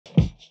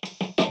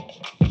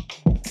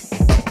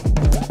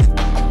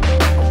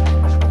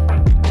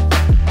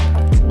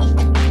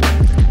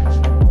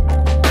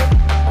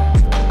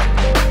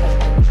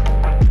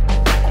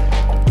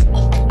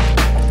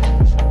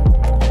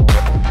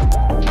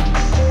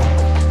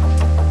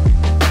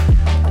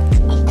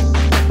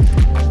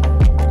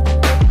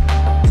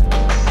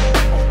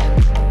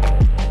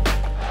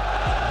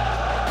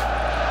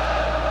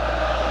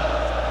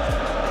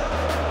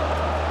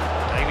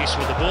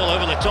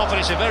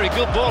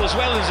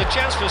There's a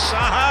chance for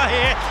Saha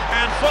here,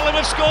 and Fulham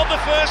have scored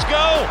the first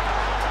goal.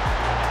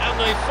 And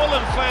the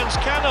Fulham fans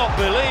cannot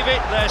believe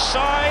it. Their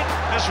side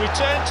has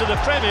returned to the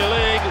Premier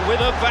League with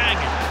a bang.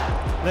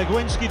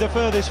 Legwinski the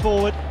furthest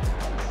forward.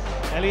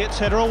 Elliott's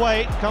header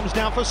away, comes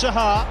down for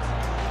Saha.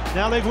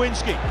 Now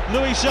Legwinski,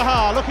 Luis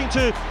Saha looking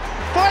to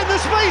find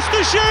the space to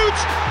shoot,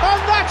 and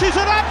that is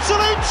an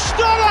absolute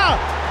stunner!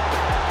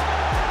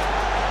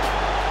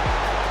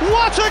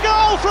 What a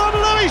goal from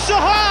Luis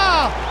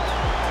Saha!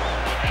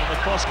 And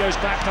the cross goes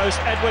back post.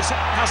 Edwards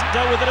hasn't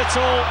dealt with it at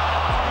all.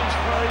 He's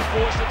very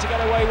fortunate to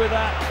get away with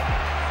that.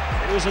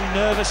 It was a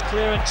nervous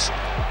clearance.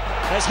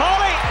 There's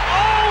Harley.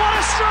 Oh, what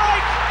a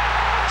strike!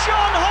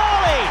 John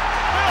Harley.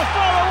 How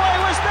far away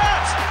was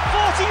that?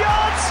 40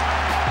 yards.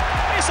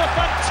 It's a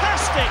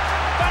fantastic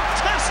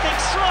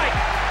strike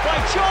by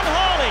John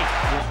Harley.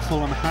 What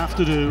Fulham have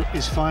to do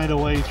is find a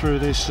way through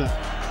this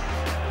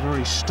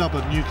very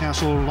stubborn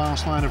Newcastle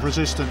last line of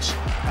resistance.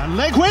 And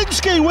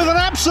Legwinski with an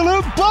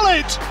absolute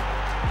bullet!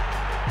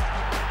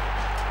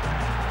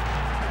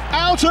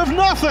 Out of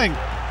nothing!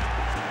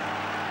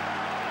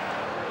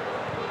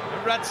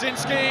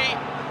 Radzinski,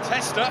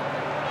 Testa,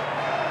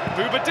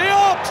 Bouba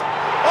Diop!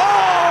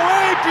 Oh,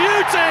 a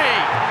beauty!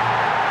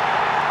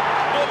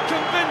 Not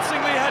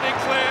convincingly headed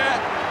clear,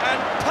 and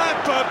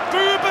Papa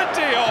Bouba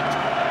Diop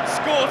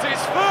scores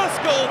his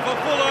first goal for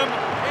Fulham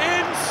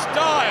in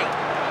style.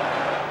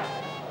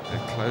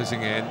 They're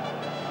closing in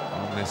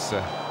on this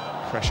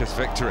precious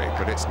victory,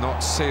 but it's not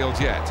sealed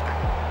yet.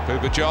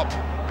 Bouba Diop.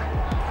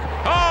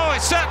 Oh,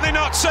 it's certainly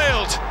not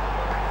sealed.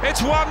 It's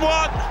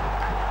 1-1.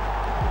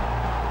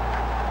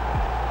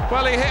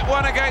 Well, he hit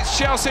one against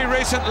Chelsea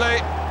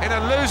recently in a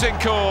losing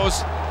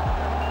cause.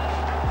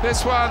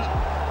 This one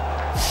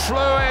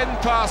flew in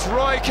past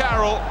Roy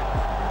Carroll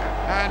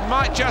and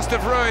might just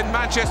have ruined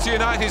Manchester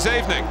United's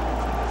evening.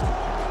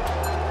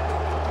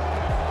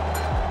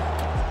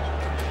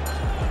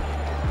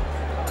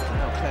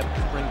 Now Kleb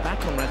can bring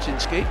back on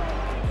Radzinski.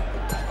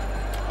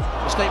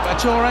 Mistake by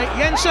Torre.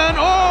 Jensen,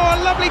 oh,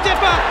 a lovely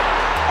dipper!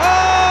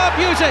 Oh,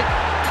 beauty!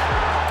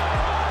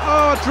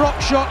 Oh,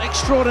 drop shot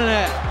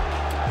extraordinaire.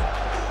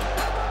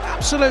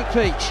 Absolute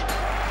peach.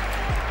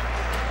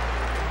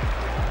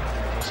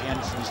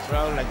 Jensen's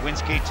throw,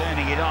 Legwinski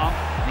turning it on,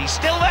 and he's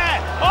still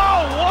there!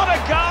 Oh, what a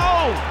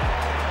goal!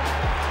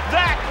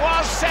 That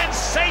was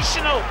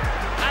sensational,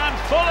 and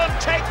Fulham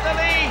take the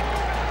lead.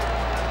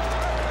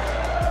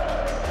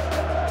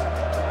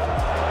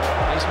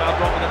 Here's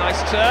Malbron with a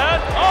nice turn.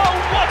 Oh,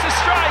 what a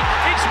strike!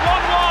 It's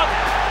 1-1.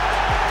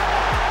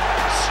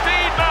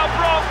 Steve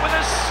Malbron with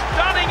a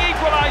stunning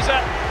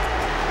equaliser.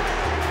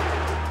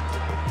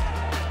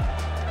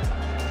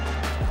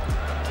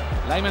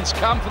 Lehmann's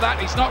come for that,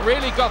 he's not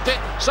really got it.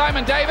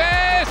 Simon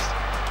Davis!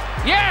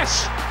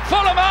 Yes!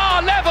 Fulham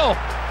are level!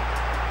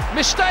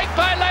 Mistake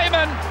by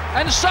Lehmann,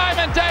 and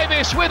Simon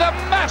Davis with a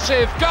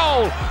massive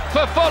goal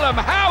for Fulham.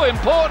 How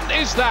important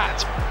is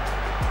that?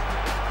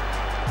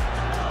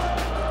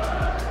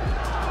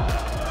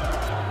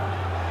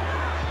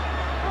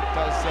 It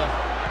does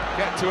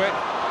get to it.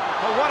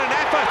 Oh, what an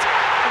effort!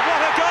 And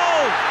what a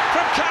goal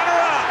from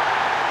Camara!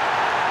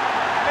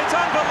 It's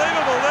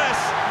unbelievable,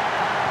 this.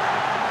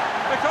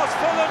 Because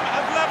Fulham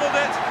have levelled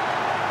it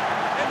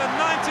in the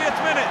 90th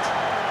minute.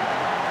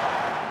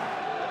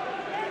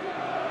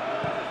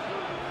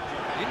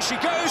 In she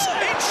goes!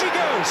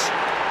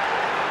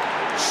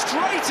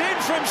 Straight in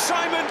from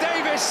Simon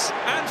Davis,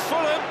 and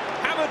Fulham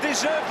have a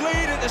deserved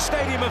lead at the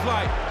Stadium of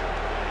Light.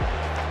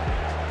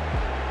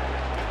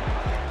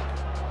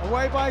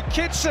 Away by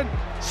Kitson.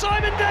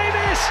 Simon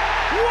Davis!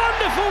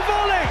 Wonderful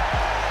volley!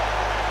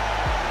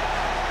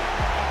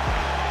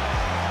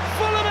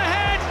 Fulham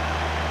ahead!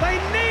 They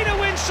need a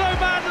win so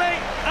badly,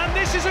 and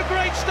this is a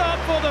great start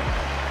for them.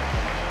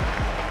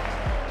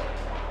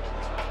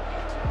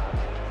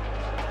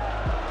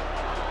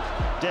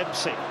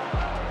 Dempsey,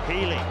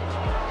 Healy.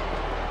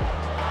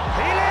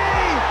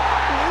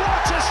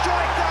 What a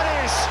strike that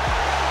is!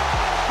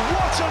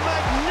 What a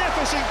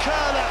magnificent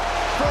curler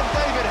from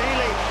David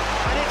Healy,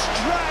 and it's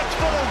dragged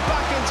Fulham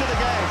back into the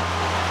game.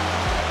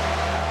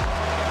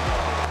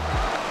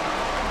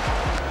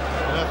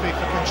 Murphy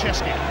for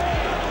Konchesky.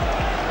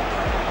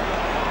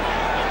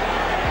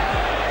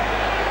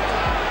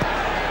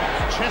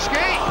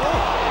 Konchesky!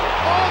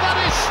 Oh, that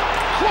is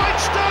quite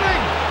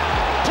stunning!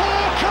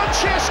 Poor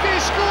Konchesky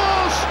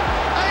scores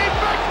a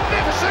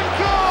magnificent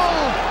goal!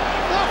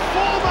 The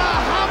former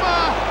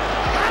Hammer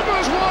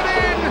hammers one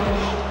in!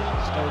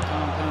 Stoke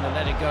aren't going to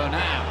let it go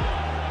now.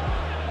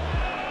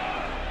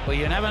 But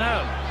you never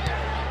know.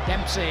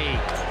 Dempsey.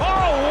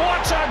 Oh,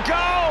 what a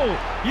goal!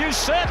 You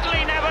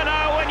certainly never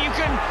know when you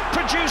can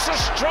produce a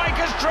strike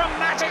as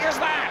dramatic as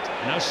that.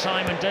 Now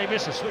Simon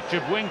Davis, a switch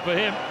of wing for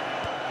him.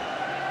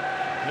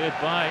 Cleared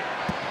by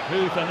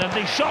Huth, and then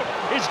the shot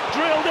is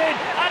drilled in,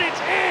 and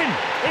it's in!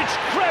 It's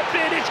crept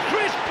in, it's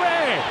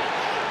crispy!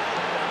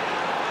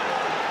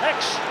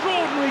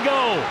 Extraordinary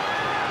goal!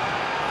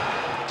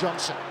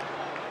 Johnson.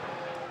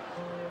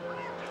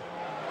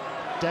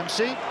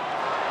 Dempsey.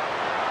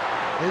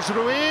 Here's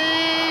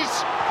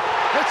Ruiz.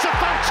 It's a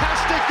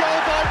fantastic goal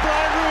by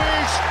Bryan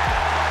Ruiz.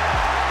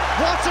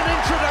 What an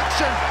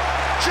introduction,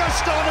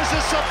 just on as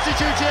a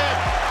substitute here.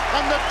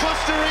 And the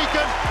Costa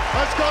Rican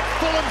has got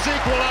Fulham's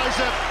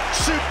equaliser.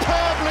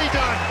 Superbly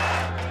done.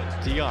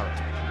 Diarra.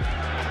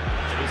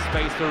 There's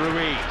space for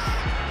Ruiz.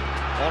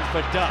 On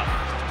for Duff.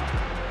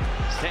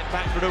 Set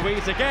back for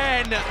Ruiz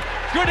again.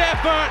 Good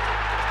effort.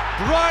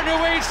 Bryan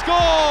Ruiz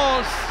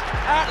scores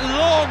at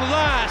long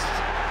last.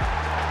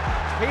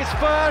 His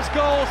first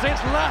goal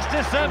since last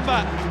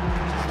December.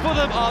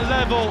 Fulham are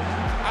level,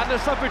 and the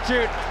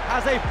substitute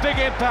has a big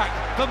impact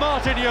for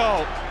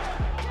Martignol.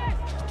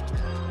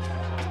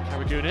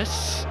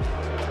 Carragunis,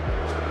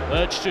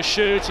 urge to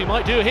shoot, he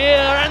might do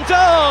here, and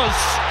does!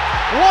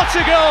 What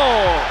a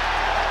goal!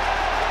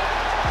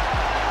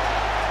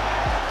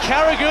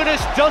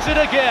 Carragunis does it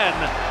again.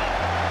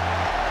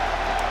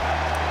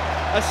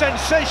 A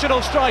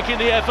sensational strike in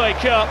the FA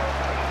Cup.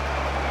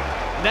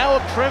 Now a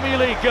Premier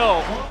League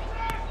goal.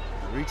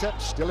 Rita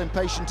still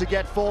impatient to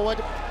get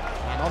forward,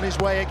 and on his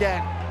way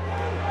again.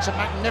 It's a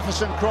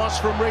magnificent cross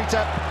from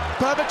Rita.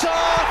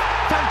 Berbatov,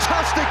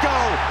 fantastic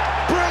goal.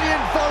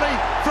 Brilliant volley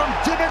from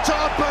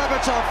Dimitar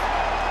Berbatov.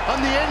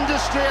 And the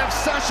industry of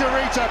Sacha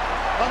Rita,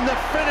 and the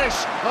finish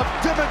of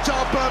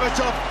Dimitar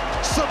Berbatov,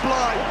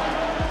 sublime.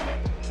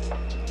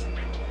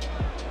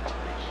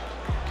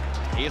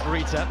 Here's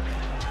Rita,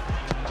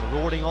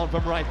 marauding on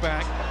from right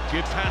back.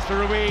 Good pass for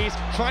Ruiz,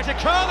 trying to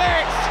curl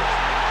it!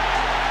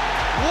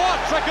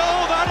 What a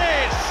goal that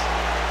is!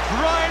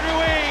 Bryan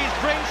Ruiz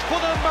brings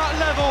Fulham at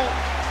level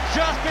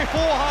just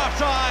before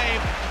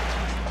half-time.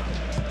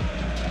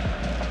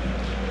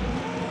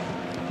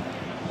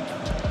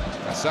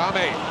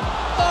 Kasami.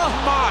 Oh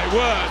my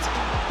word,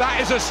 that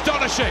is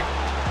astonishing.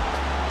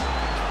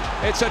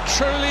 It's a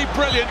truly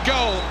brilliant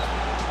goal,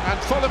 and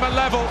Fulham are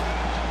level.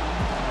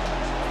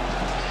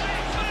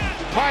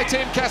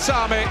 Paitin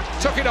Kasami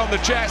took it on the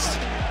chest,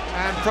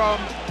 and from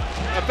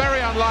a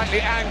very unlikely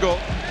angle,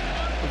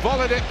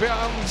 volleyed it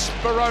beyond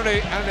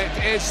Speroni, and it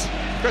is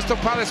Crystal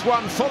Palace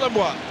 1, Fulham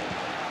 1.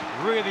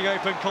 Really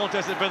open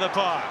contest at Villa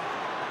Park.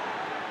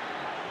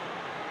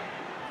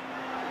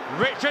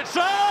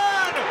 Richardson!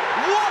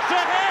 What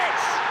a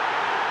hit!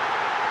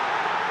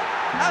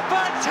 A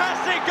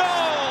fantastic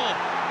goal!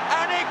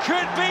 And it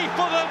could be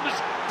Fulham's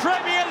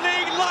Premier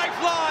League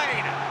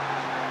lifeline!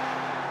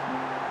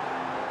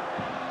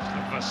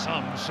 For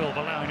some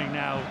silver lining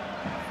now,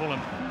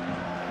 Fulham.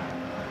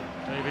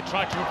 David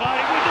tried to provide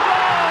it with the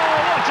ball!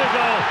 What a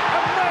goal!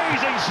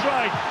 Amazing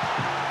strike!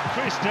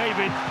 Chris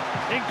David,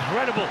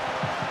 incredible.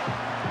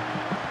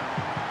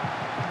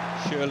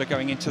 Schürrle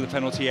going into the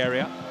penalty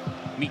area.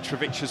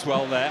 Mitrović as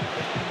well there.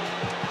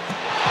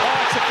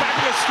 Oh, it's a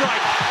fabulous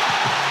strike.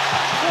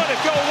 What a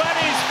goal that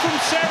is from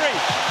Seri.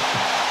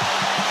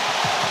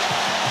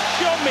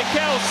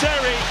 Jean-Michel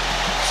Seri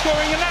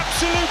scoring an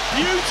absolute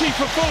beauty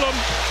for Fulham.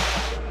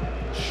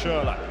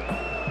 Schürrle.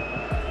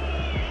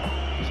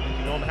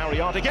 Sneaking on Harry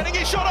Arter, getting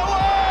his shot.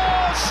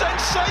 Oh,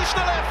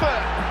 sensational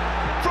effort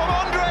from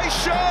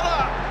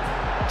Schürrle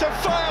to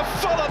fire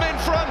Fulham in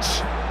front.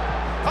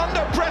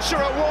 Under pressure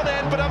at one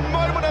end, but a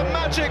moment of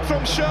magic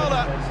from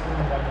Schürrle.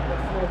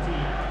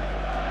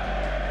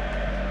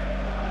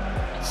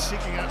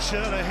 Seeking out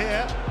Schürrle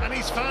here, and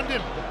he's found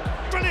him.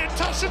 Brilliant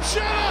touch from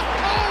Schürrle!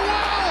 Oh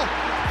wow!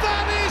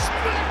 That is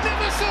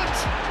magnificent!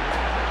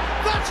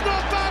 That's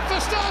not bad for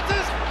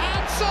starters,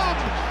 and some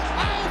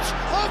out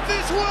of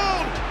this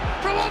world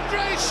from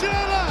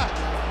Schürrle!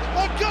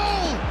 A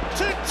goal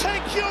to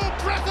take your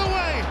breath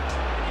away!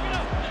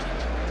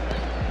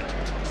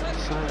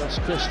 That's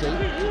Christie.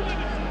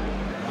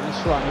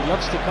 Nice run. He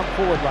loves to come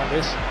forward like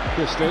this,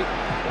 Christie.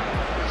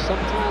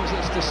 Sometimes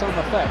it's to some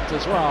effect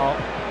as well.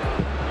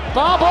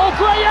 Barble,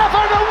 great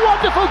effort, a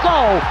wonderful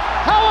goal!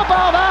 How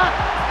about that?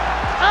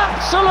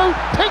 Absolute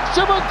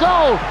picture of a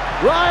goal!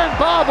 Ryan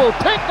Barble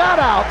picked that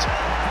out.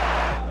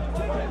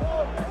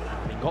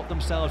 They got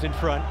themselves in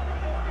front.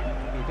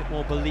 Maybe a bit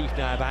more belief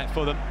now about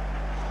Fulham.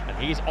 And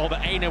here's Oba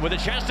Aina with a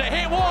chance to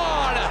hit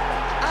one!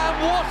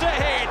 And what a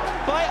hit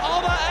by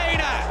Oba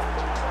Aina!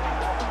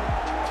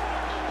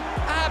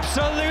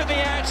 Absolutely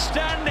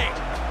outstanding.